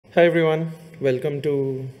Hi everyone, welcome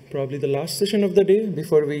to probably the last session of the day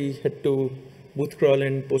before we head to booth crawl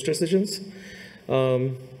and poster sessions.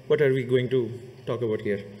 What are we going to talk about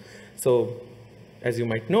here? So, as you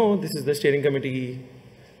might know, this is the steering committee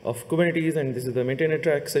of Kubernetes and this is the maintainer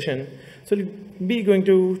track session. So we'll be going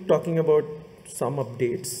to talking about some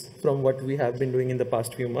updates from what we have been doing in the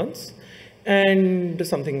past few months and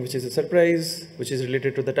something which is a surprise, which is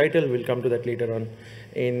related to the title. We'll come to that later on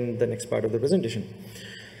in the next part of the presentation.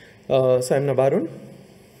 So I'm Nabarun.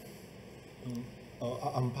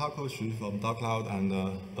 I'm Paco from DaoCloud, and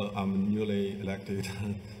I'm a newly elected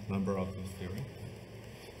member of the steering.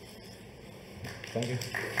 Thank you.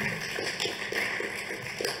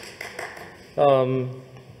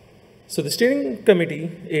 So the steering committee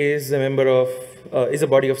is a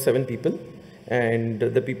body of 7 people, and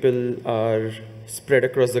the people are spread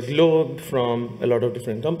across the globe from a lot of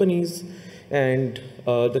different companies. And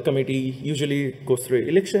the committee usually goes through an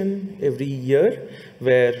election every year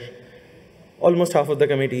where almost half of the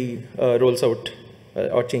committee rolls out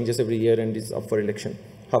or changes every year and is up for election.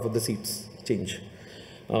 Half of the seats change.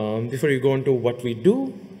 Before you go on to what we do,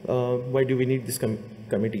 why do we need this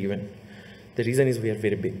committee even? The reason is we are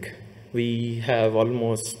very big. We have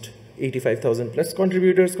almost 85,000 plus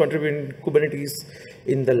contributors contributing Kubernetes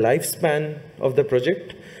in the lifespan of the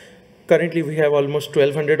project. Currently, we have almost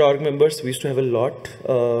 1,200 org members. We used to have a lot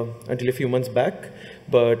until a few months back.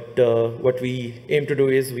 But what we aim to do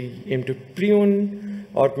is we aim to prune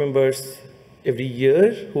org members every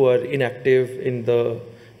year who are inactive in the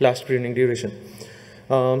last pruning duration.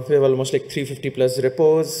 We have almost like 350 plus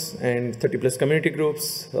repos and 30 plus community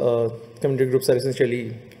groups. Community groups are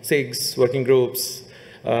essentially SIGs, working groups,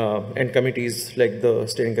 and committees like the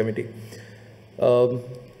steering committee.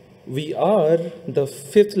 We are the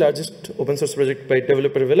 5th largest open source project by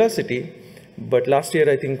developer velocity, but last year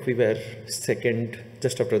I think we were 2nd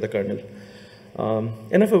just after the kernel.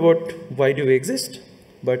 Enough about why do we exist,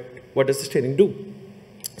 but what does the steering do?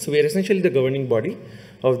 So we are essentially the governing body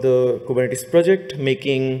of the Kubernetes project,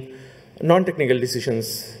 making non-technical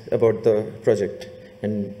decisions about the project.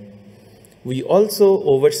 And we also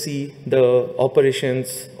oversee the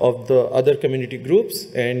operations of the other community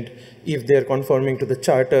groups and if they're conforming to the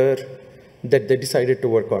charter that they decided to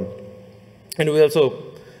work on. And we also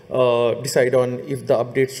decide on if the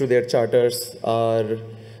updates to their charters are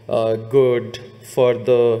good for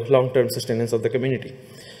the long-term sustenance of the community.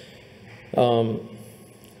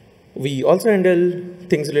 We also handle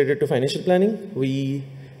things related to financial planning. We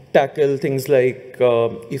tackle things like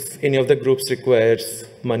if any of the groups requires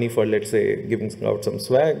money for, let's say, giving out some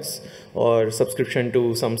swags or subscription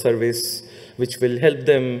to some service which will help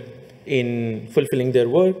them in fulfilling their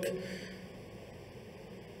work.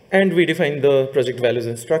 And we define the project values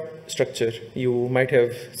and structure. You might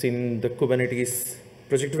have seen the Kubernetes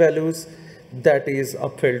project values that is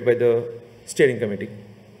upheld by the steering committee.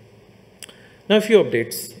 Now a few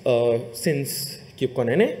updates since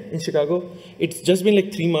KubeCon NA in Chicago. It's just been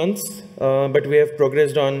like 3 months, but we have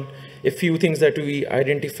progressed on a few things that we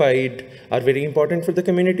identified are very important for the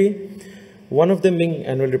community. One of them being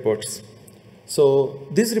annual reports. So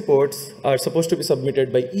these reports are supposed to be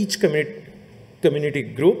submitted by each community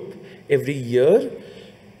group every year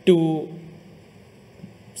to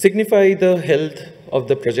signify the health of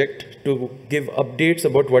the project, to give updates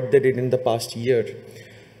about what they did in the past year.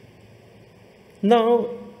 Now,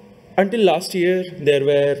 until last year, there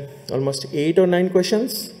were almost 8 or 9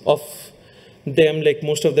 questions. Of them, like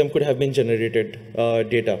most of them could have been generated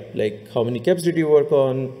data, like how many KEPs did you work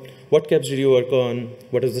on, what KEPs did you work on,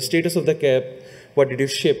 what is the status of the KEP, what did you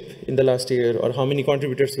ship in the last year, or how many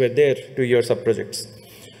contributors were there to your sub-projects.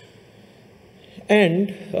 And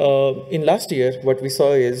in last year, what we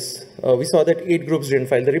saw is, we saw that 8 groups didn't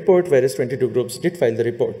file the report, whereas 22 groups did file the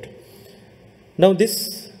report. Now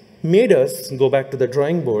this made us go back to the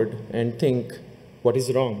drawing board and think, what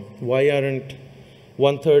is wrong? Why aren't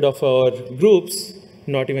 1/3 of our groups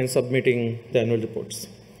not even submitting the annual reports?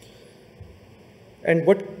 And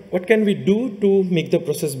what can we do to make the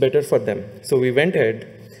process better for them? So we went ahead,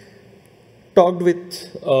 talked with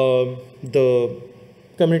the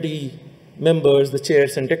community members, the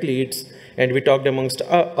chairs and tech leads, and we talked amongst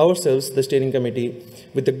ourselves, the steering committee,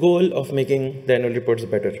 with the goal of making the annual reports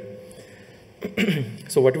better.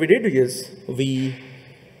 So what we did is we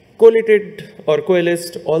collated or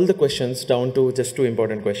coalesced all the questions down to just 2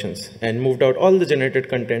 important questions and moved out all the generated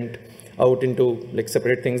content out into like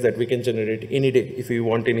separate things that we can generate any day if we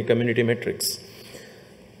want any community metrics.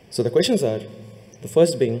 So the questions are, the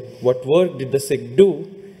first being, what work did the SIG do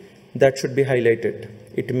that should be highlighted?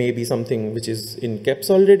 It may be something which is in KEPs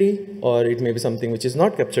already, or it may be something which is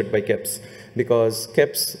not captured by KEPs. because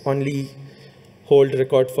KEPs only hold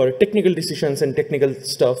record for technical decisions and technical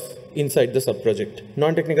stuff inside the sub-project.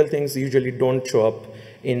 Non-technical things usually don't show up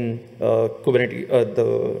in Kubernetes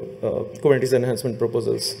enhancement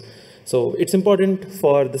proposals. So it's important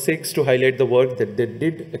for the SIGs to highlight the work that they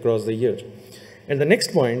did across the year. And the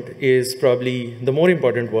next point is probably the more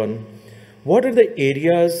important one. What are the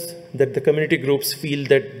areas that the community groups feel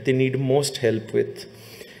that they need most help with?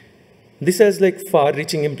 This has like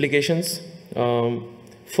far-reaching implications.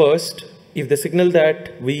 First, if the signal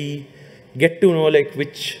that we get to know like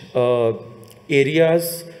which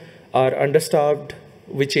areas are understaffed,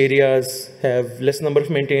 which areas have less number of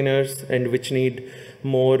maintainers, and which need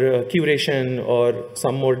more curation or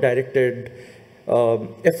some more directed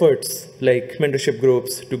efforts like mentorship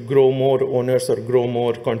groups to grow more owners or grow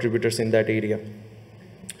more contributors in that area.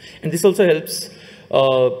 And this also helps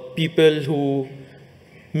people who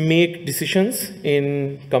make decisions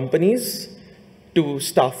in companies to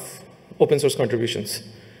staff open source contributions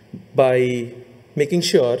by making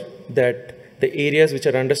sure that the areas which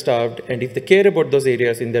are understaffed, and if they care about those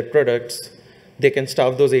areas in their products, they can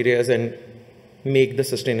staff those areas and make the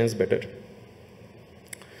sustenance better.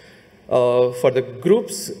 For the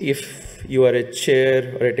groups, if you are a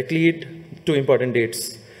chair or a tech lead, 2 important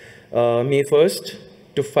dates. May 1st,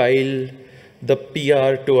 to file the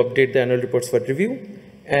PR to update the annual reports for review,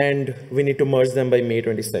 and we need to merge them by May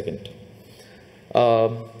 22nd.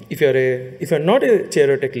 If you're not a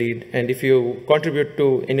chair or tech lead, and if you contribute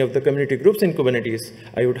to any of the community groups in Kubernetes,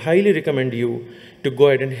 I would highly recommend you to go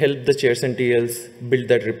ahead and help the chairs and TLs build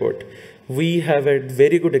that report. We have had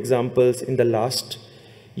very good examples in the last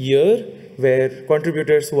year where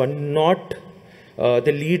contributors who are not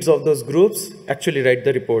the leads of those groups actually write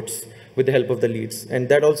the reports with the help of the leads. And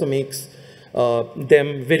that also makes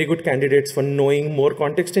them very good candidates for knowing more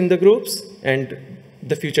context in the groups and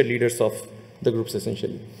the future leaders of the groups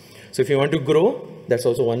essentially. So if you want to grow, that's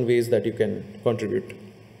also one ways that you can contribute.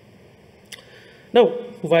 Now,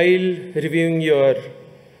 while reviewing your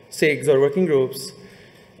SIGs or working groups,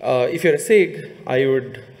 if you're a SIG, I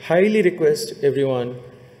would highly request everyone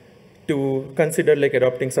to consider like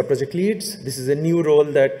adopting sub-project leads. This is a new role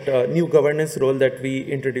that, new governance role that we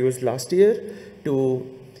introduced last year to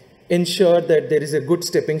ensure that there is a good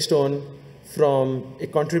stepping stone from a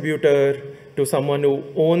contributor to someone who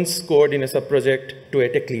owns code in a sub-project to a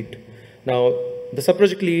tech lead. Now, the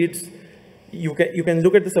sub-project leads, you can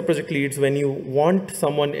look at the sub-project leads when you want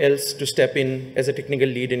someone else to step in as a technical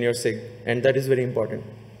lead in your SIG, and that is very important.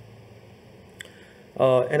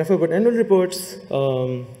 And about annual reports,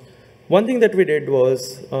 one thing that we did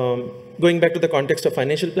was, going back to the context of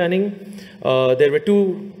financial planning, there were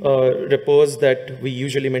 2 repos that we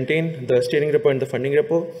usually maintain, the steering repo and the funding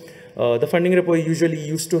repo. The funding repo usually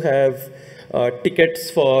used to have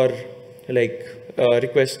tickets for like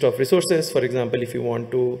request of resources. For example, if you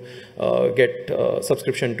want to get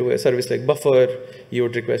subscription to a service like Buffer, you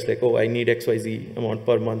would request like, oh, I need XYZ amount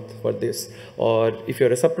per month for this. Or if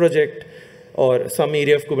you're a sub-project or some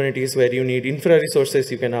area of Kubernetes where you need infra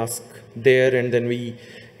resources, you can ask there, and then we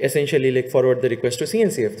essentially like forward the request to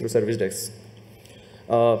CNCF through service desk.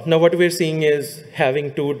 Now what we're seeing is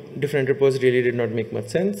having 2 different repos really did not make much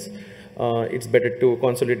sense. It's better to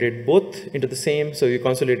consolidate both into the same, so you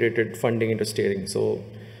consolidated funding into steering. So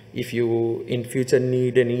if you in future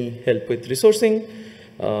need any help with resourcing,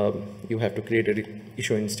 you have to create an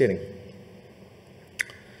issue in steering.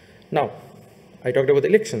 Now, I talked about the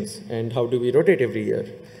elections and how do we rotate every year.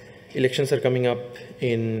 Elections are coming up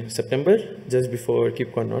in September, just before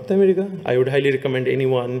KubeCon North America. I would highly recommend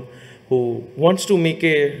anyone who wants to make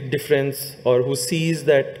a difference or who sees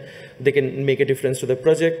that they can make a difference to the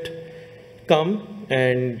project, come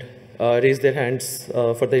and raise their hands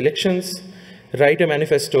for the elections, write a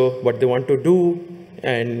manifesto, what they want to do,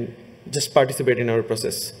 and just participate in our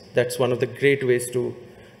process. That's one of the great ways to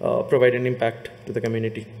provide an impact to the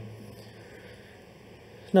community.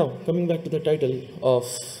 Now, coming back to the title of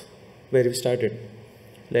where we started,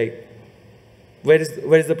 like, where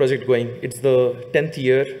is the project going? It's the 10th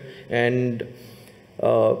year, and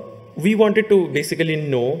we wanted to basically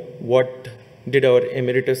know what did our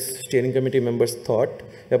emeritus steering committee members thought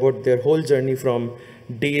about their whole journey from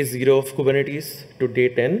day 0 of Kubernetes to day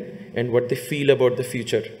 10, and what they feel about the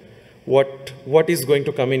future. What is going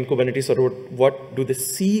to come in Kubernetes, or what do they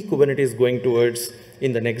see Kubernetes going towards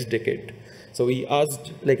in the next decade? So we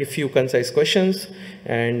asked like a few concise questions,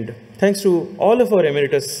 and thanks to all of our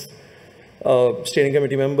emeritus steering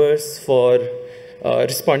committee members for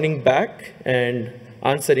responding back and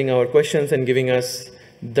answering our questions and giving us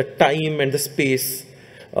the time and the space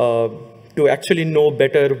to to actually know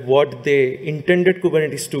better what they intended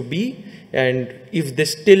Kubernetes to be, and if they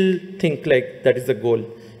still think like that is the goal.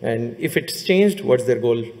 And if it's changed, what's their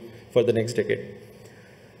goal for the next decade?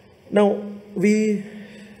 Now, we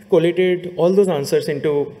collated all those answers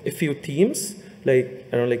into a few themes, like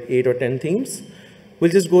around like 8 or 10 themes.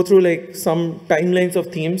 We'll just go through like some timelines of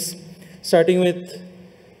themes, starting with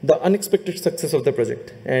the unexpected success of the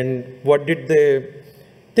project and what do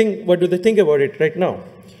they think about it right now.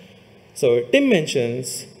 So Tim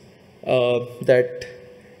mentions that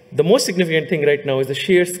the most significant thing right now is the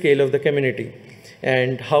sheer scale of the community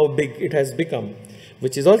and how big it has become,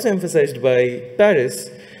 which is also emphasized by Paris,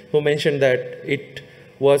 who mentioned that it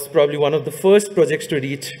was probably one of the first projects to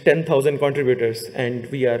reach 10,000 contributors, and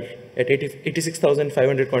we are at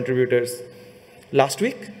 86,500 contributors last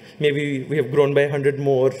week. Maybe we have grown by 100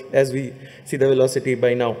 more as we see the velocity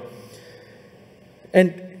by now.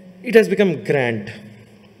 And it has become grand.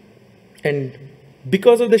 And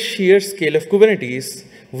because of the sheer scale of Kubernetes,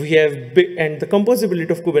 we have, and the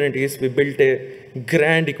composability of Kubernetes, we built a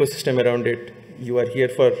grand ecosystem around it. You are here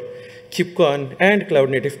for KubeCon and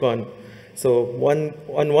Cloud Native Con. So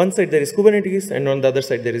on one side there is Kubernetes, and on the other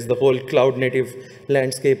side there is the whole cloud native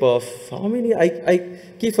landscape of how many, I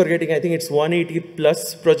keep forgetting, I think it's 180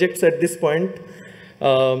 plus projects at this point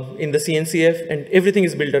in the CNCF, and everything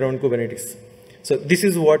is built around Kubernetes. So this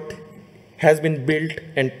is what has been built,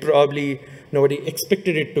 and probably nobody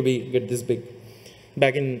expected it to get this big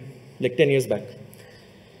back in like 10 years back.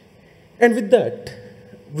 And with that,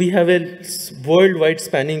 we have a worldwide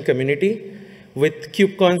spanning community with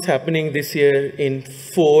KubeCons happening this year in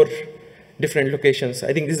 4 different locations.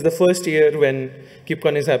 I think this is the first year when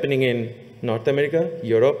KubeCon is happening in North America,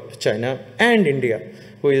 Europe, China, and India,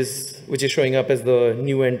 which is showing up as the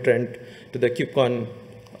new entrant to the KubeCon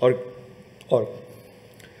org.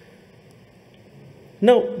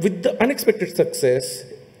 Now, with the unexpected success,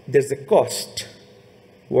 there's a cost.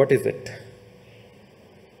 What is it?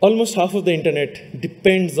 Almost half of the internet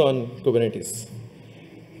depends on Kubernetes.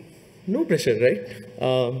 No pressure, right?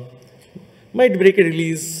 Might break a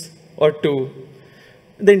release or two.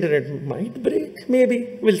 The internet might break,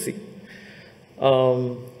 maybe, we'll see.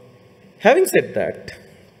 Having said that,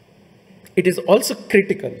 it is also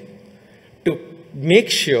critical to make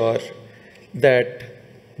sure that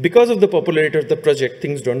because of the popularity of the project,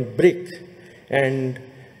 things don't break. And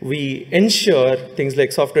we ensure things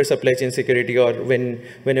like software supply chain security, or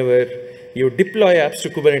whenever you deploy apps to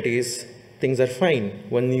Kubernetes, things are fine.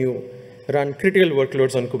 When you run critical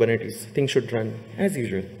workloads on Kubernetes, things should run as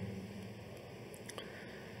usual.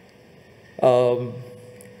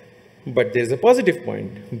 But there's a positive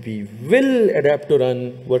point. We will adapt to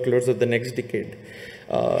run workloads of the next decade.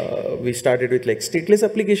 We started with like stateless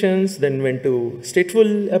applications, then went to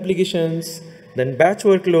stateful applications, then batch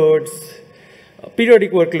workloads,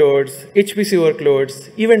 periodic workloads, HPC workloads,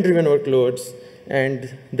 event-driven workloads,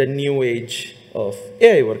 and the new age of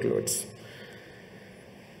AI workloads.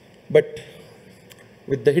 But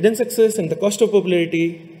with the hidden success and the cost of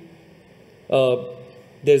popularity,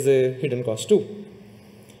 there's a hidden cost too.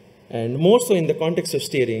 And more so in the context of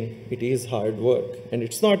steering, it is hard work. And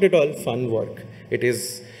it's not at all fun work. It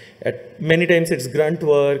is, many times it's grunt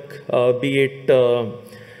work, be it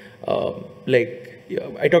like,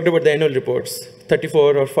 I talked about the annual reports.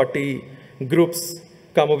 34 or 40 groups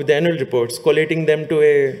come up with the annual reports, collating them to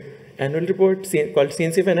an annual report called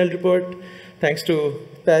CNCF annual report. Thanks to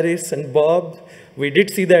Paris and Bob, we did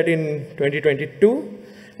see that in 2022.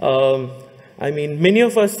 I mean, many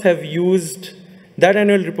of us have used that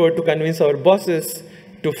annual report to convince our bosses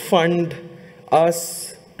to fund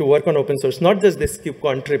us to work on open source, not just this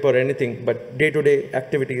KubeCon trip or anything, but day-to-day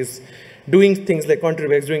activities, doing things like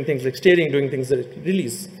contributs, doing things like steering, doing things like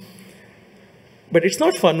release. But it's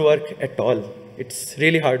not fun work at all. It's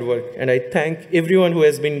really hard work. And I thank everyone who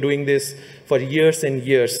has been doing this for years and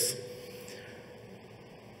years.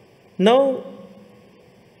 Now,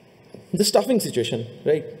 the staffing situation,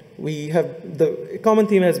 right? We have, the common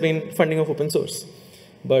theme has been funding of open source.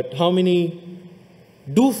 But how many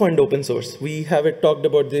do fund open source? We have talked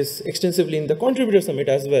about this extensively in the contributor summit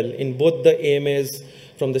as well, in both the AMAs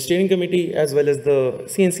from the steering committee as well as the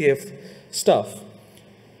CNCF staff.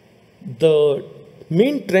 The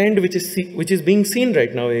main trend which is being seen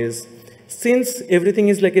right now is, since everything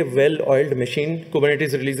is like a well-oiled machine,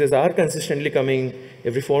 Kubernetes releases are consistently coming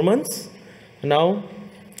every 4 months. Now,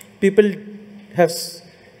 people have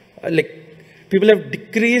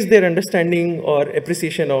decreased their understanding or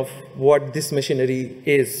appreciation of what this machinery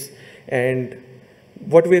is. And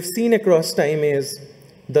what we have seen across time is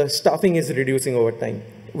the staffing is reducing over time.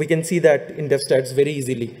 we can see that in dev stats very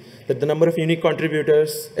easily, that the number of unique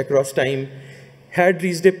contributors across time had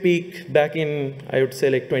reached a peak back in, I would say,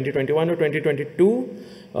 like 2021 or 2022,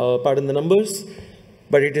 pardon the numbers,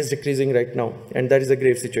 but it is decreasing right now, and that is a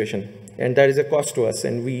grave situation, and that is a cost to us,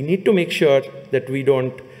 and we need to make sure that we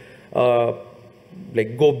don't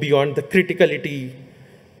like go beyond the criticality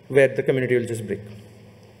where the community will just break.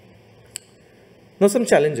 Now some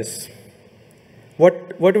challenges.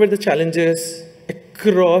 What were the challenges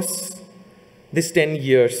across these 10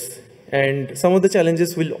 years? And some of the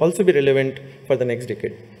challenges will also be relevant for the next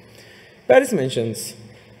decade. Paris mentions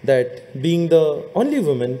that being the only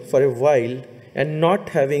woman for a while and not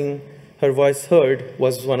having her voice heard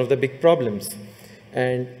was one of the big problems.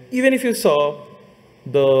 And even if you saw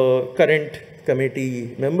the current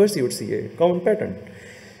committee members, you would see a common pattern.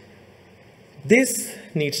 This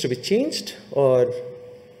needs to be changed, or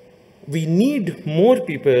we need more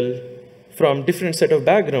people from different set of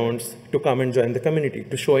backgrounds to come and join the community,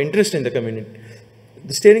 to show interest in the community,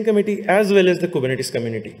 the steering committee as well as the Kubernetes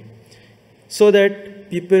community, so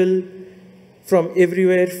that people from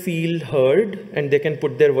everywhere feel heard and they can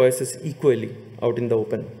put their voices equally out in the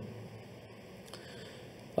open.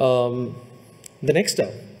 The next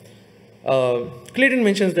step. Clayton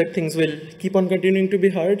mentions that things will keep on continuing to be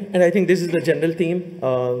hard, and I think this is the general theme.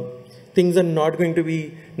 Things are not going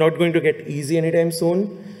to get easy anytime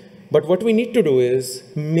soon, but what we need to do is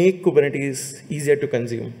make Kubernetes easier to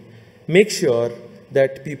consume. Make sure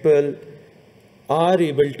that people are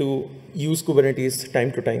able to use Kubernetes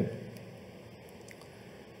time to time.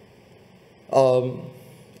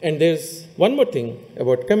 And there's one more thing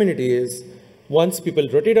about community is, once people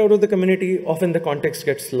rotate out of the community, often the context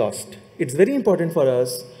gets lost. It's very important for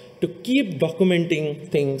us to keep documenting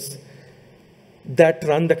things that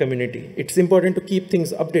run the community. It's important to keep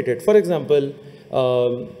things updated. For example,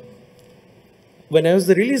 when I was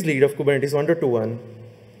the release lead of Kubernetes 1.21,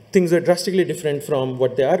 things were drastically different from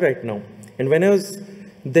what they are right now. And when I was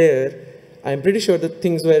there, I'm pretty sure that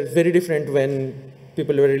things were very different when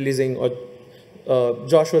people were releasing, or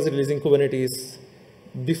Josh was releasing Kubernetes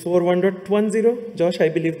before 1.10. Josh, I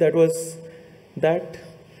believe that was that.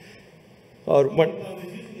 Or one.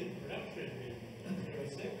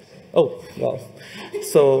 Oh, wow.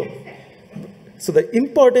 So the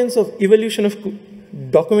importance of evolution of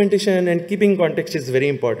documentation and keeping context is very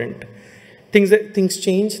important. Things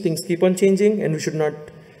change, things keep on changing, and we should not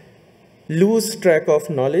lose track of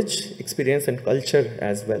knowledge, experience, and culture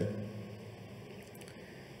as well.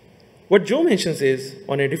 What Joe mentions is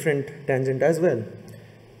on a different tangent as well.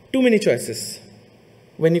 Too many choices.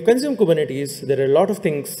 When you consume Kubernetes, there are a lot of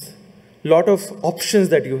things, lot of options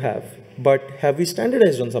that you have, but have we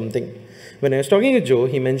standardized on something? When I was talking to Joe,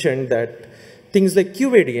 he mentioned that things like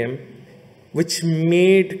kubeadm, which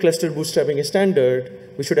made cluster bootstrapping a standard,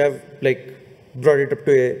 we should have brought it up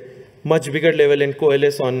to a much bigger level and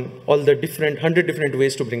coalesce on all the 100 different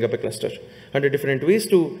ways to bring up a cluster, 100 different ways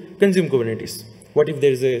to consume Kubernetes. What if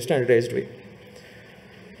there is a standardized way?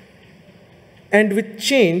 And with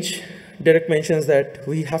change, Derek mentions that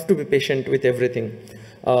we have to be patient with everything.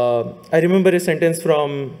 I remember a sentence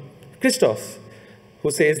from Christoph,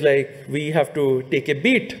 who says we have to take a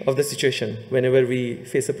beat of the situation whenever we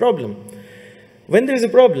face a problem. When there is a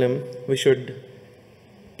problem, we should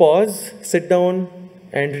pause, sit down,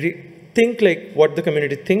 and think what the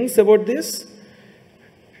community thinks about this,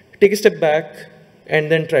 take a step back, and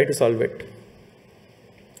then try to solve it.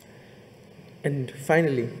 And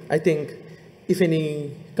finally, I think if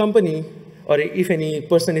any company or if any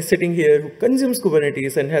person is sitting here who consumes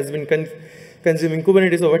Kubernetes and has been consuming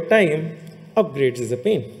Kubernetes over time, upgrades is a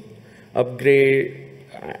pain.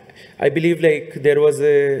 I believe there was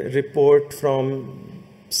a report from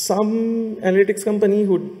some analytics company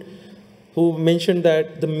who mentioned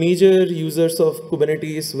that the major users of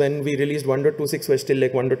Kubernetes when we released 1.26 were still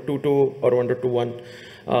 1.22 or 1.21.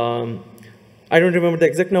 I don't remember the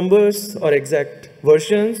exact numbers or exact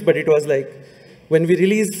versions, but it was when we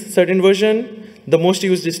release certain version, the most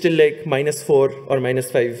used is still -4 or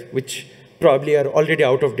 -5, which probably are already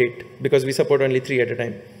out of date because we support only 3 at a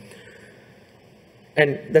time.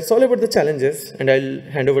 And that's all about the challenges, and I'll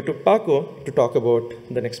hand over to Paco to talk about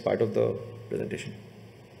the next part of the presentation.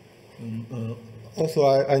 Also,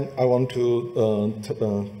 I want to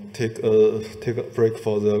take a break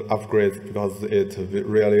for the upgrades because it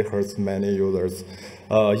really hurts many users.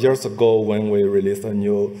 Years ago, when we released a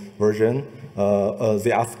new version,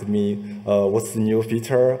 they asked me what's the new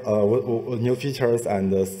feature, new features,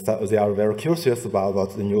 and they are very curious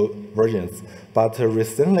about the new versions. But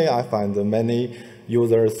recently, I find many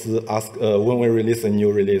users ask when we release a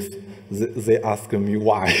new release, they ask me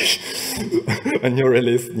why. a new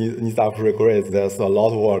release needs upgrades. There's a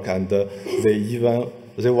lot of work, and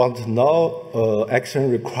they want to know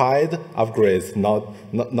action required upgrades, not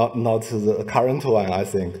the current one, I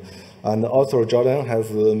think. And also Jordan has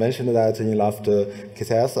mentioned that in last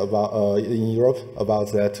KCS about in Europe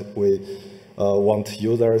about that we want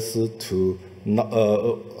users to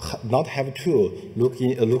not have to look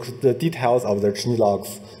the details of the change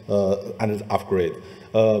logs and upgrade,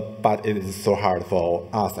 but it is so hard for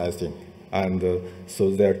us, I think. And so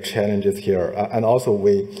there are challenges here. And also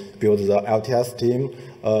we built the LTS team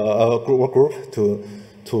group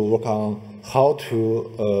to work on how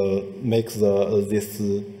to make this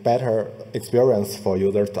better experience for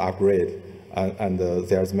users to upgrade. And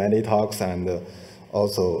there's many talks, and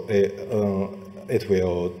also it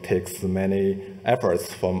will take many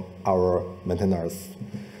efforts from our maintainers.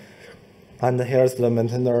 And here's the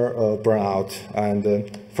maintainer burnout. And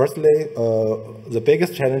firstly, the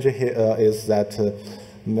biggest challenge here is that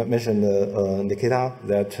mentioned Nikita,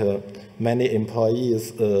 that many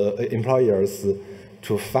employers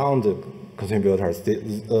to found contributors.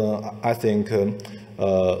 I think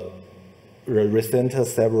recent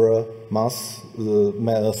several months,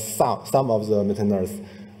 some of the maintainers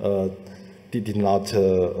did not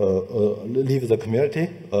leave the community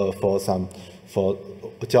for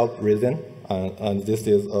job reason, and this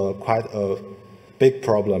is quite a big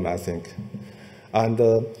problem, I think. And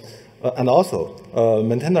also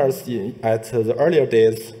maintainers at the earlier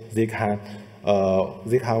days, they can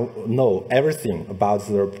know everything about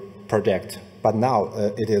the project, but now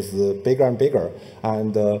it is bigger and bigger,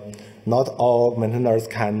 and not all maintainers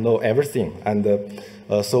can know everything, and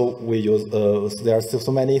so we use there are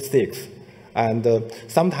so many sticks, and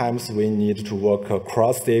sometimes we need to work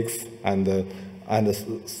across sticks, and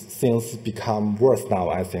things become worse now,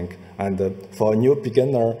 I think. And for a new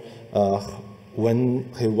beginner, when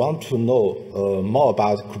he wants to know more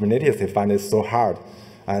about Kubernetes, he finds it so hard,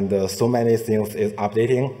 and so many things is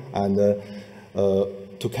updating, and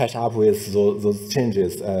to catch up with those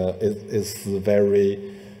changes is very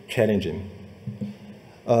challenging.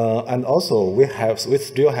 And also, we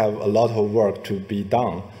still have a lot of work to be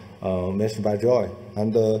done, mentioned by Joy.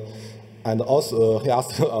 And also, he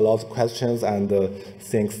asked a lot of questions and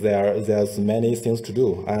thinks there's many things to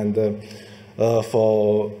do. And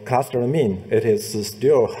for cluster mean, it is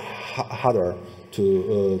still harder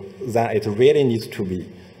than it really needs to be.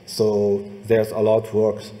 So there's a lot of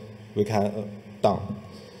work we can done.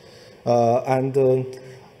 And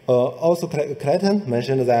also Clayton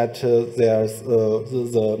mentioned that there's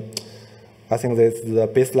I think this is the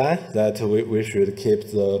baseline that we should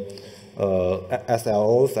keep the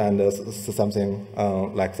SLOs and something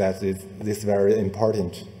like that. This is very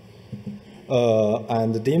important.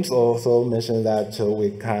 And Dims also mentioned that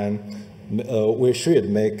we should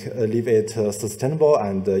leave it sustainable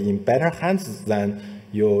and in better hands than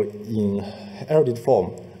you inherited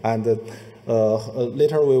form. And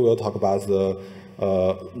later we will talk about the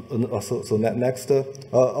next.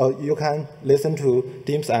 You can listen to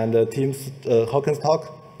Dims and Hawkins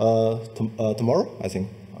talk tomorrow, I think.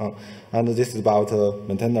 And this is about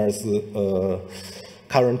maintainers,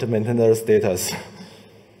 current maintainer status.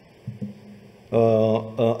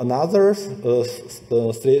 Another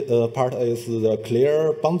part is the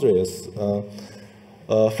clear boundaries.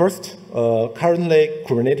 First, currently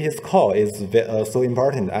Kubernetes core is so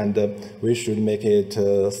important, and we should make it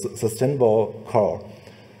sustainable core.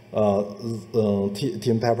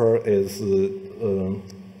 Team Pepper is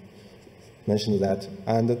mentioned that,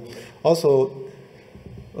 and also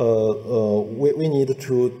we need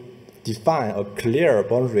to define a clear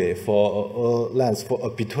boundary for length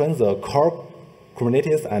between the core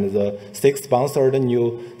Kubernetes and the 6 sponsored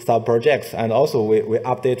new sub-projects. And also we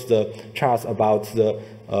update the charts about the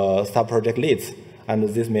sub-project leads. And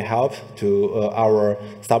this may help to our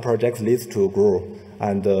sub-project leads to grow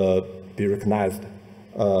and be recognized.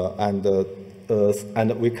 And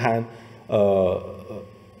we can,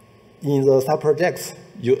 in the sub-projects,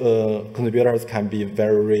 contributors can be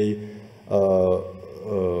very,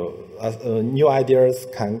 new ideas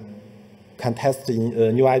can test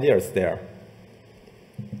new ideas there.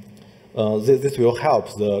 This will help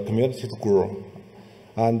the community to grow.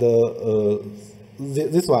 And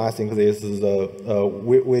this one, I think, this is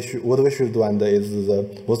what we should do, and is the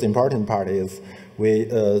most important part is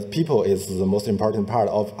people is the most important part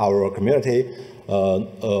of our community,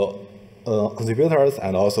 contributors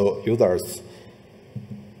and also users.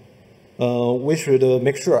 We should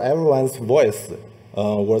make sure everyone's voice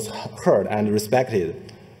was heard and respected,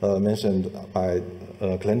 mentioned by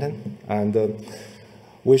Clinton. And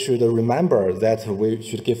we should remember that we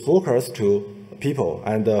should give focus to people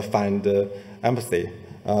and find empathy,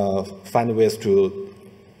 find ways to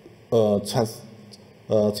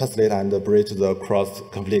translate and bridge the cross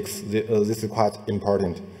conflicts. This is quite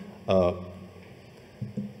important.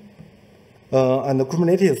 And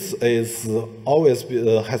Kubernetes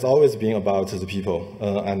has always been about the people,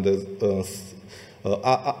 and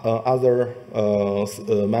other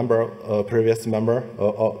previous member,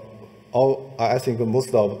 I think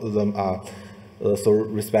most of them are so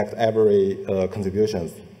respect every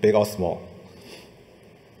contributions, big or small.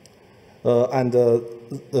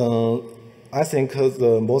 I think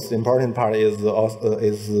the most important part is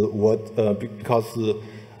what because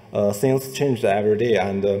things change every day,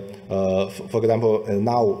 and for example,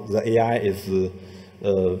 now the AI is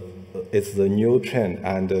the new trend,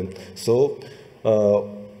 and so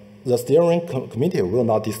the steering committee will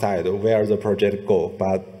not decide where the project go,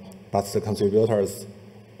 but the contributors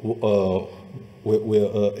we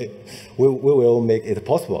will make it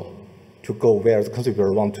possible to go where the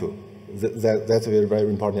contributor want to. That's very, very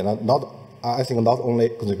important. And I think not only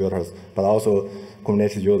contributors, but also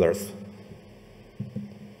Kubernetes users.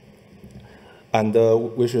 And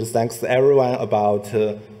we should thank everyone about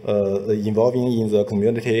involving in the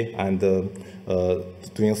community and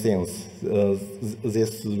doing things.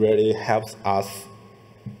 This really helps us.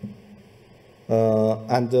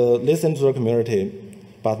 And listen to the community,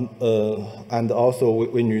 but and also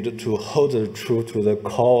we need to hold true to the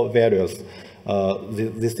core values.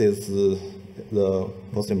 This is the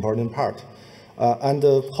most important part. And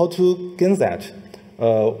how to gain that?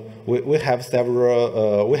 We have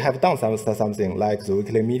several. We have done something like the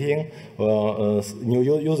weekly meeting. New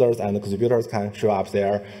users and contributors can show up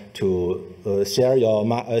there to share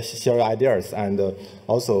your ideas, and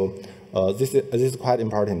also this is quite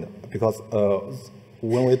important because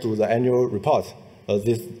when we do the annual report,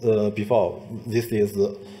 this is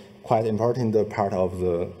quite important part of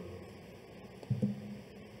the.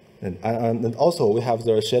 And also we have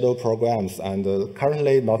the shadow programs, and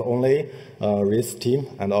currently not only RIS team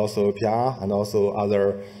and also PR and also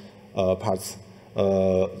other parts.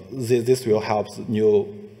 This will help new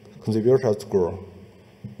contributors to grow.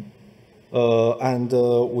 And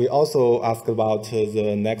we also asked about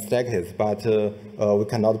the next decade, but we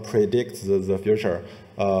cannot predict the future.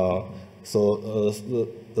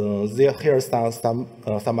 Here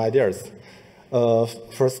are some ideas.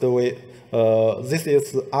 First, this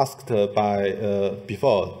is asked by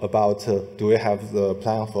before about do we have the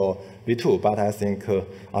plan for V2, but I think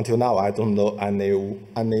until now I don't know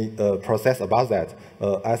any process about that.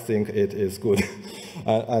 I think it is good,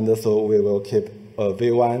 and so we will keep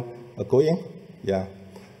V1 going. Yeah,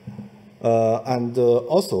 and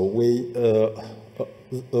also we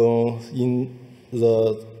in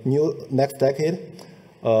the next decade.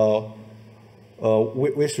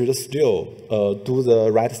 We should still do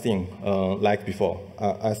the right thing like before.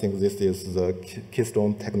 I think this is the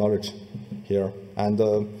keystone technology here. And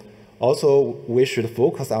also, we should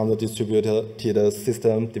focus on the distributed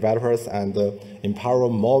system developers and empower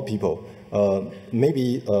more people,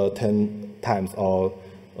 maybe 10 times or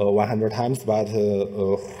 100 times, but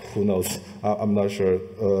who knows? I'm not sure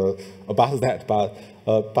about that.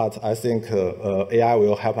 But I think AI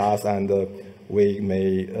will help us, and we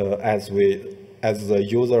may, as the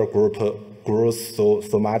user group grows so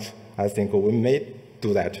much, I think we may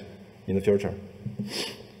do that in the future.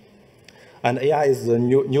 And AI is the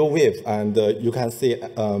new wave, and you can see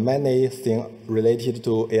many things related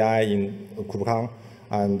to AI in KubeCon.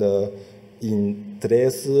 And in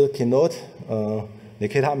today's keynote,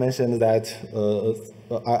 Nikita mentioned that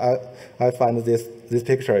I find this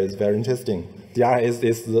picture is very interesting. The AI is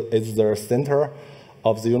the center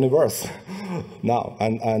of the universe now,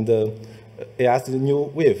 and AI is the new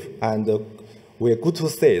wave, and we're good to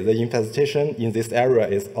say the infestation in this area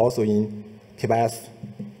is also in KBS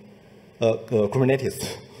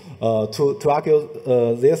Kubernetes. To argue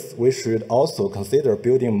this, we should also consider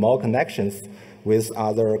building more connections with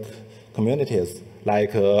other communities,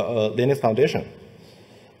 like Linux Foundation,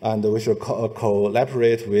 and we should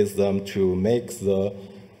collaborate with them to make the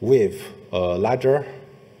wave larger.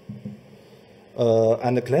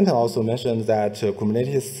 And Clinton also mentioned that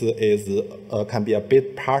Kubernetes can be a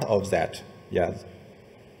big part of that. Yes,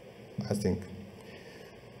 I think.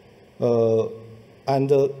 And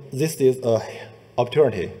this is an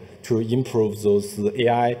opportunity to improve those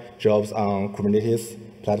AI jobs on Kubernetes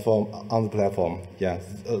platform, on the platform. Yes,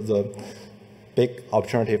 the big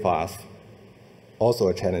opportunity for us. Also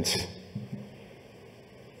a challenge.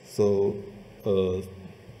 So,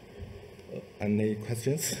 any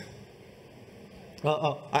questions?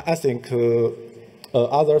 I think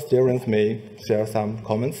other students may share some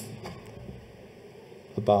comments.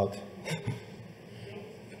 about.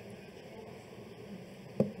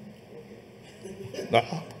 No.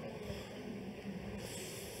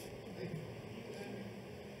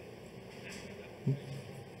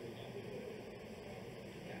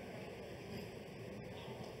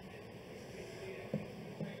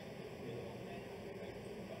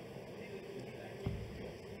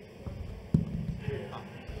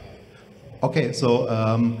 Okay, so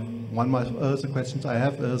one of the questions I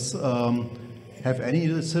have is, have any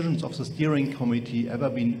decisions of the steering committee ever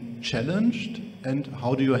been challenged, and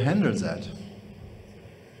how do you handle that?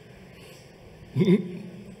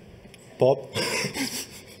 Bob?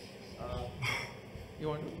 You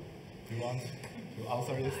want to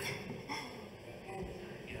answer this?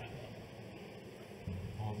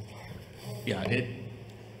 Yeah,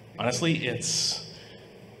 honestly, it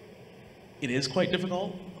is quite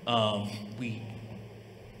difficult.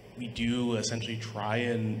 We do essentially try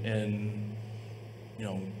and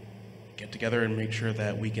get together and make sure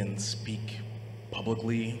that we can speak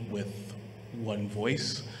publicly with one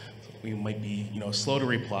voice. We might be slow to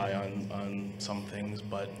reply on some things,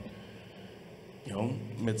 but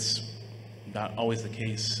it's not always the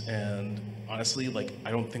case. And honestly,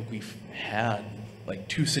 I don't think we've had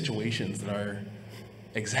two situations that are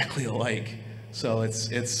exactly alike. So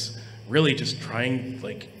it's really just trying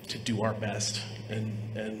to do our best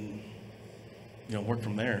and work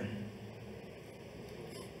from there.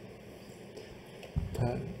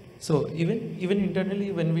 So even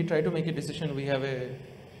internally, when we try to make a decision, we have a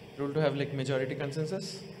rule to have majority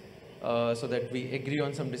consensus, so that we agree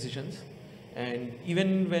on some decisions. And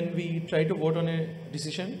even when we try to vote on a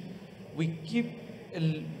decision, we keep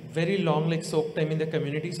a very long soak time in the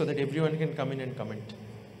community so that everyone can come in and comment,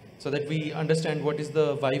 so that we understand what is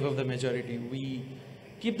the vibe of the majority. We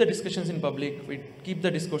keep the discussions in public, we keep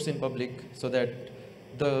the discourse in public, so that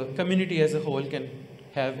the community as a whole can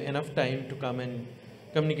have enough time to come and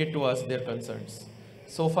communicate to us their concerns.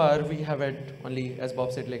 So far, we have had only, as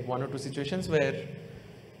Bob said, 1 or 2 situations where,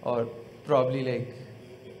 or probably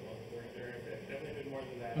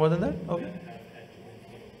more than that? Okay.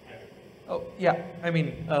 Oh, yeah, I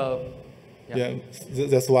mean, Yeah,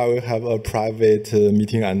 that's why we have a private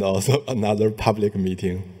meeting and also another public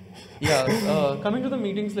meeting. Yeah, coming to the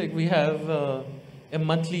meetings, we have a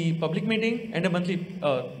monthly public meeting and a monthly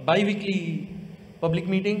bi-weekly public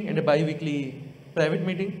meeting and a bi-weekly private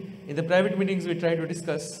meeting. In the private meetings, we try to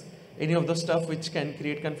discuss any of the stuff which can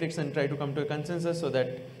create conflicts and try to come to a consensus so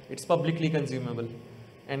that it's publicly consumable.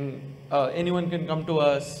 And anyone can come to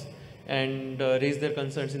us and raise their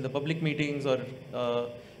concerns in the public meetings, or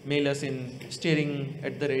mail us in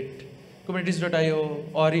steering@kubernetes.io,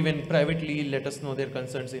 or even privately let us know their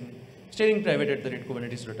concerns in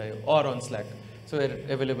steeringprivate@kubernetes.io or on Slack. So we're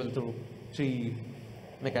available through 3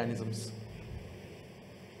 mechanisms.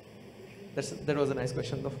 That was a nice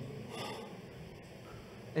question though.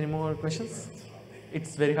 Any more questions?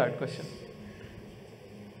 It's very hard question.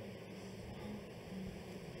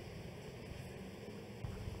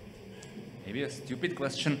 Maybe a stupid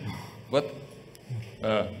question. What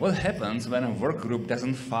happens when a work group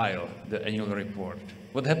doesn't file the annual report?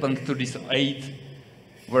 What happens to these 8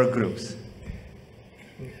 work groups?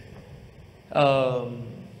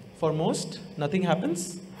 For most, nothing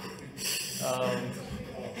happens.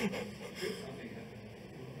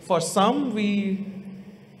 For some,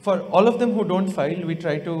 for all of them who don't file, we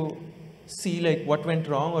try to see what went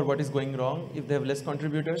wrong or what is going wrong. If they have less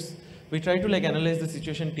contributors, we try to analyze the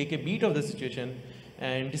situation, take a beat of the situation,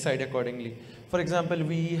 and decide accordingly. For example,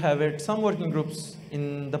 we have had some working groups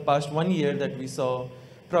in the past 1 year that we saw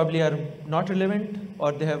probably are not relevant,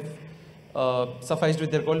 or they have sufficed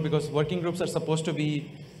with their goal, because working groups are supposed to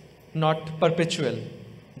be not perpetual.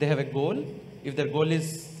 They have a goal. If their goal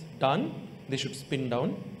is done, they should spin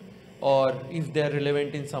down. Or if they are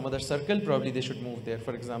relevant in some other circle, probably they should move there.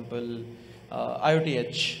 For example, IoT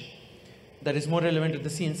Edge. That is more relevant at the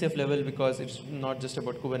CNCF level because it's not just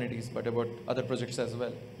about Kubernetes, but about other projects as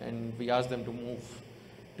well. And we ask them to move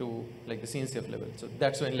to the CNCF level. So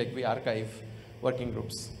that's when we archive working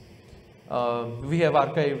groups. We have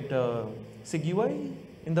archived SIG-UI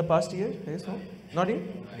in the past year, yes, no? Not yet?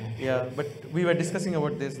 Yeah, but we were discussing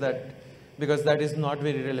about this, that because that is not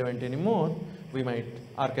very relevant anymore, we might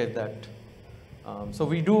archive that. So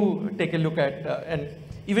we do take a look at, and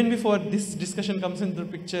even before this discussion comes into the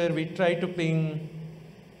picture, we try to ping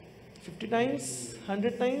 50 times,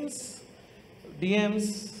 100 times,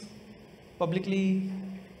 DMs publicly,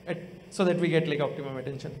 so that we get optimum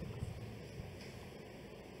attention.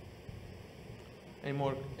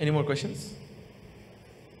 Any more questions?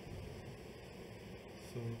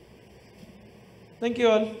 Thank you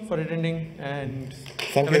all for attending, and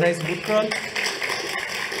Thank Have you. a nice boot crawl.